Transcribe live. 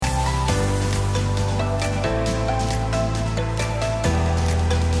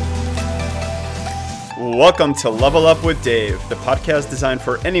Welcome to Level Up with Dave, the podcast designed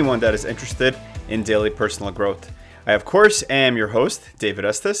for anyone that is interested in daily personal growth. I, of course, am your host, David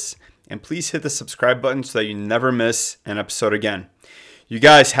Estes, and please hit the subscribe button so that you never miss an episode again. You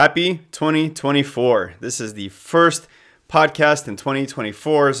guys, happy 2024. This is the first podcast in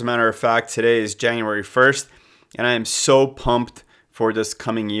 2024. As a matter of fact, today is January 1st, and I am so pumped for this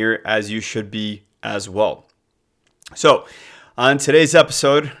coming year, as you should be as well. So, on today's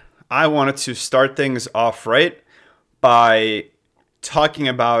episode, I wanted to start things off right by talking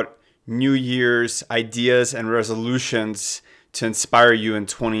about New Year's ideas and resolutions to inspire you in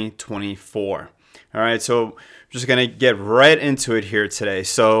 2024. All right, so I'm just going to get right into it here today.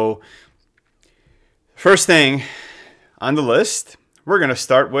 So first thing on the list, we're going to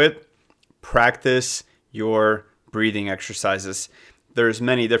start with practice your breathing exercises. There's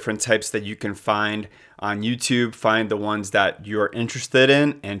many different types that you can find on YouTube. Find the ones that you're interested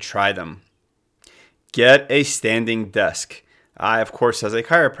in and try them. Get a standing desk. I, of course, as a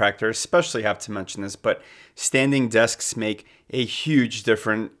chiropractor, especially have to mention this, but standing desks make a huge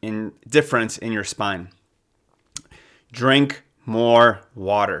difference in your spine. Drink more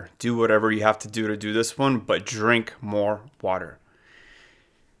water. Do whatever you have to do this one, but drink more water.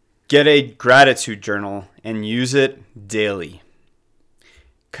 Get a gratitude journal and use it daily.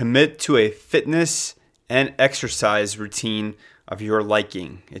 Commit to a fitness and exercise routine of your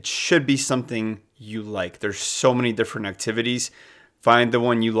liking. It should be something you like. There's so many different activities. Find the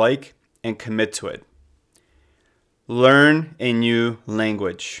one you like and commit to it. Learn a new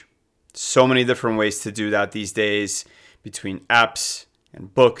language. So many different ways to do that these days between apps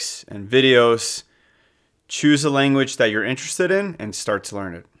and books and videos. Choose a language that you're interested in and start to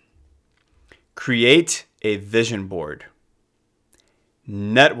learn it. Create a vision board.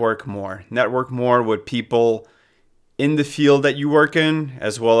 Network more. Network more with people in the field that you work in,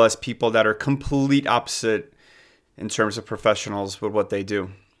 as well as people that are complete opposite in terms of professionals with what they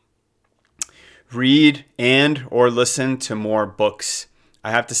do. Read and or listen to more books.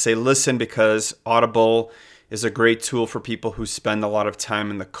 I have to say listen because Audible is a great tool for people who spend a lot of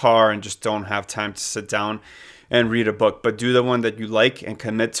time in the car and just don't have time to sit down and read a book. But do the one that you like and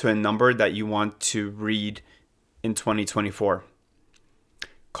commit to a number that you want to read in 2024.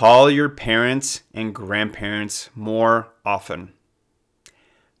 Call your parents and grandparents more often.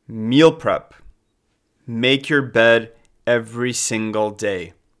 Meal prep. Make your bed every single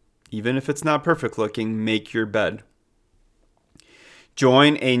day. Even if it's not perfect looking, make your bed.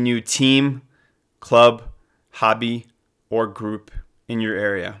 Join a new team, club, hobby, or group in your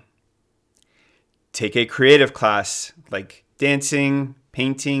area. Take a creative class like dancing,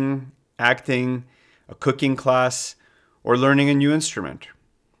 painting, acting, a cooking class, or learning a new instrument.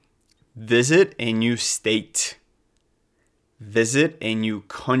 Visit a new state. Visit a new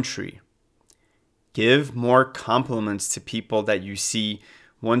country. Give more compliments to people that you see,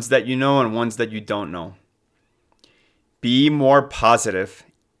 ones that you know and ones that you don't know. Be more positive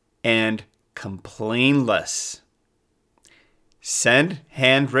and complain less. Send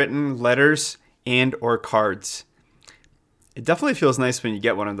handwritten letters and or cards. It definitely feels nice when you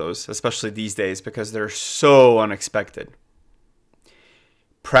get one of those, especially these days because they're so unexpected.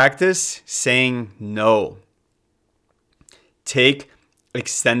 Practice saying no. Take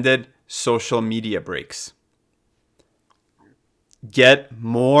extended social media breaks. Get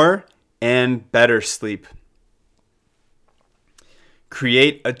more and better sleep.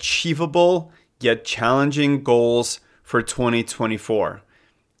 Create achievable yet challenging goals for 2024.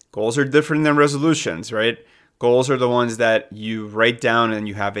 Goals are different than resolutions, right? Goals are the ones that you write down and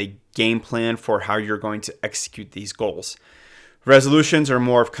you have a game plan for how you're going to execute these goals. Resolutions are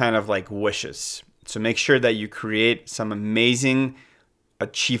more of kind of like wishes. So make sure that you create some amazing,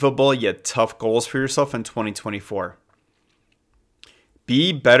 achievable yet tough goals for yourself in 2024.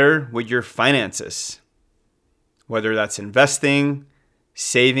 Be better with your finances, whether that's investing,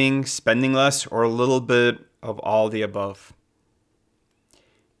 saving, spending less, or a little bit of all the above.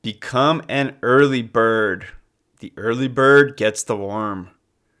 Become an early bird. The early bird gets the worm.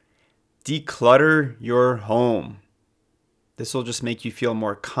 Declutter your home. This will just make you feel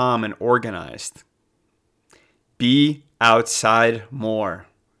more calm and organized. Be outside more.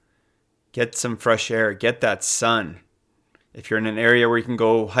 Get some fresh air. Get that sun. If you're in an area where you can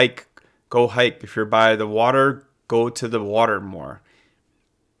go hike, go hike. If you're by the water, go to the water more.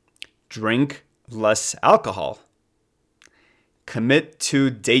 Drink less alcohol. Commit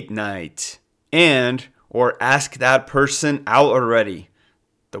to date night. And or ask that person out already.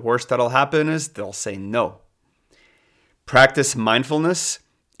 The worst that'll happen is they'll say no. Practice mindfulness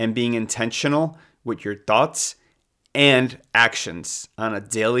and being intentional with your thoughts and actions on a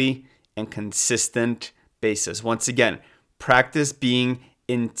daily and consistent basis. Once again, practice being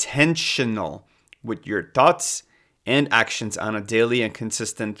intentional with your thoughts and actions on a daily and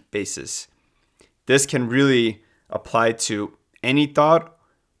consistent basis. This can really apply to any thought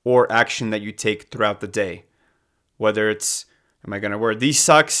or action that you take throughout the day. Whether it's, am I going to wear these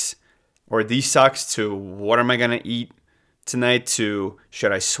socks or these socks, to what am I going to eat tonight, to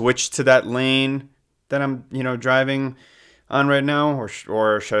should I switch to that lane that I'm driving on right now,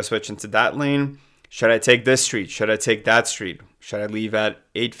 or should I switch into that lane? Should I take this street? Should I take that street? Should I leave at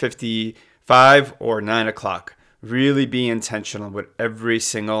 8:55 or 9 o'clock? Really be intentional with every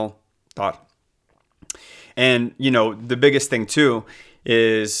single thought. And, the biggest thing too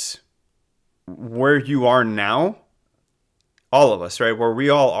is where you are now, all of us, right? Where we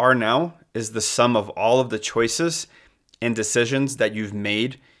all are now is the sum of all of the choices and decisions that you've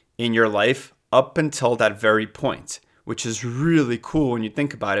made in your life up until that very point, which is really cool when you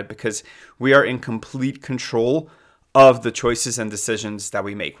think about it, because we are in complete control of the choices and decisions that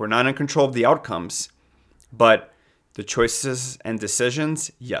we make. We're not in control of the outcomes, but the choices and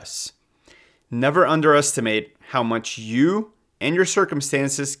decisions, yes. Never underestimate how much you and your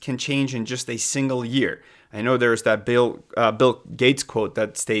circumstances can change in just a single year. I know there's that Bill Gates quote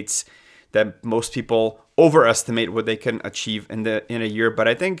that states that most people overestimate what they can achieve in a year, but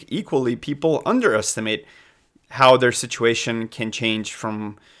I think equally people underestimate how their situation can change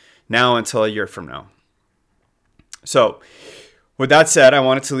from now until a year from now. So, with that said, I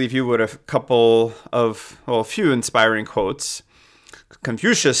wanted to leave you with a few inspiring quotes.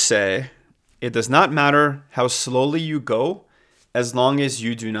 Confucius say, "It does not matter how slowly you go, as long as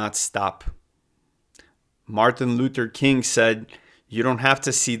you do not stop." Martin Luther King said, "You don't have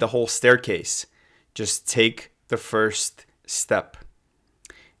to see the whole staircase. Just take the first step."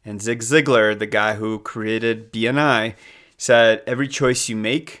 And Zig Ziglar, the guy who created BNI, said, "Every choice you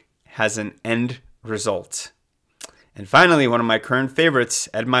make has an end result." And finally, one of my current favorites,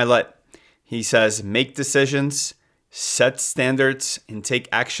 Ed Mylett, he says, "Make decisions, set standards, and take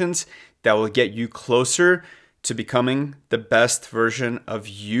actions that will get you closer to becoming the best version of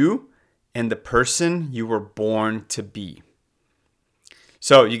you and the person you were born to be."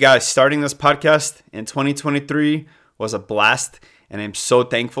 So you guys, starting this podcast in 2023 was a blast, and I'm so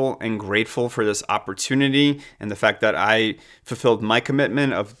thankful and grateful for this opportunity and the fact that I fulfilled my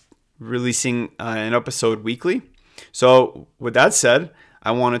commitment of releasing an episode weekly. So with that said,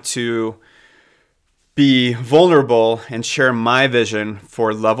 I wanted to be vulnerable and share my vision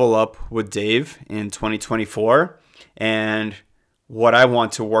for Level Up with Dave in 2024 and what I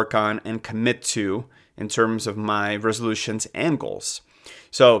want to work on and commit to in terms of my resolutions and goals.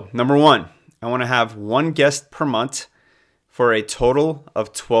 So, number one, I want to have one guest per month for a total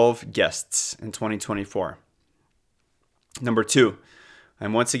of 12 guests in 2024. Number two,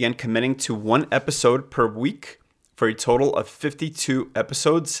 I'm once again committing to one episode per week for a total of 52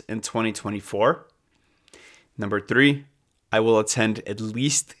 episodes in 2024. Number three, I will attend at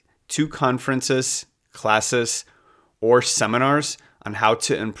least 2 conferences, classes, or seminars on how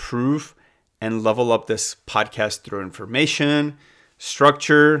to improve and level up this podcast through information,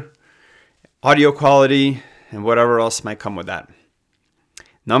 structure, audio quality, and whatever else might come with that.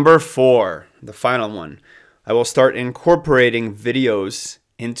 Number 4, the final one, I will start incorporating videos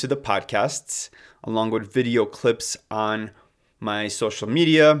into the podcasts along with video clips on my social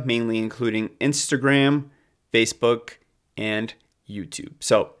media, mainly including Instagram, Facebook, and YouTube.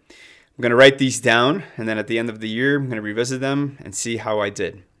 So I'm going to write these down, and then at the end of the year, I'm going to revisit them and see how I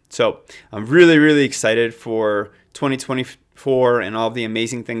did. So I'm really, really excited for 2024 and all the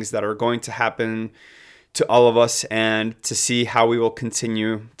amazing things that are going to happen to all of us, and to see how we will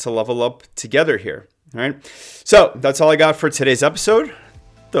continue to level up together here. All right. So that's all I got for today's episode,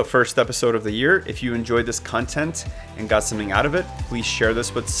 the first episode of the year. If you enjoyed this content and got something out of it, please share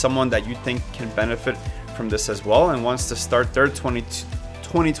this with someone that you think can benefit from this as well and wants to start their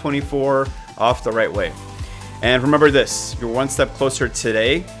 2024 off the right way. And remember this, you're one step closer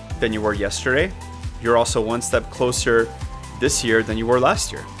today than you were yesterday. You're also one step closer this year than you were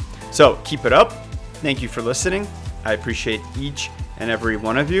last year. So keep it up. Thank you for listening. I appreciate each and every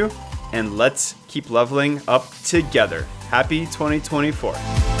one of you, and let's keep leveling up together. Happy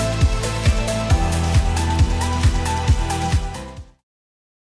 2024.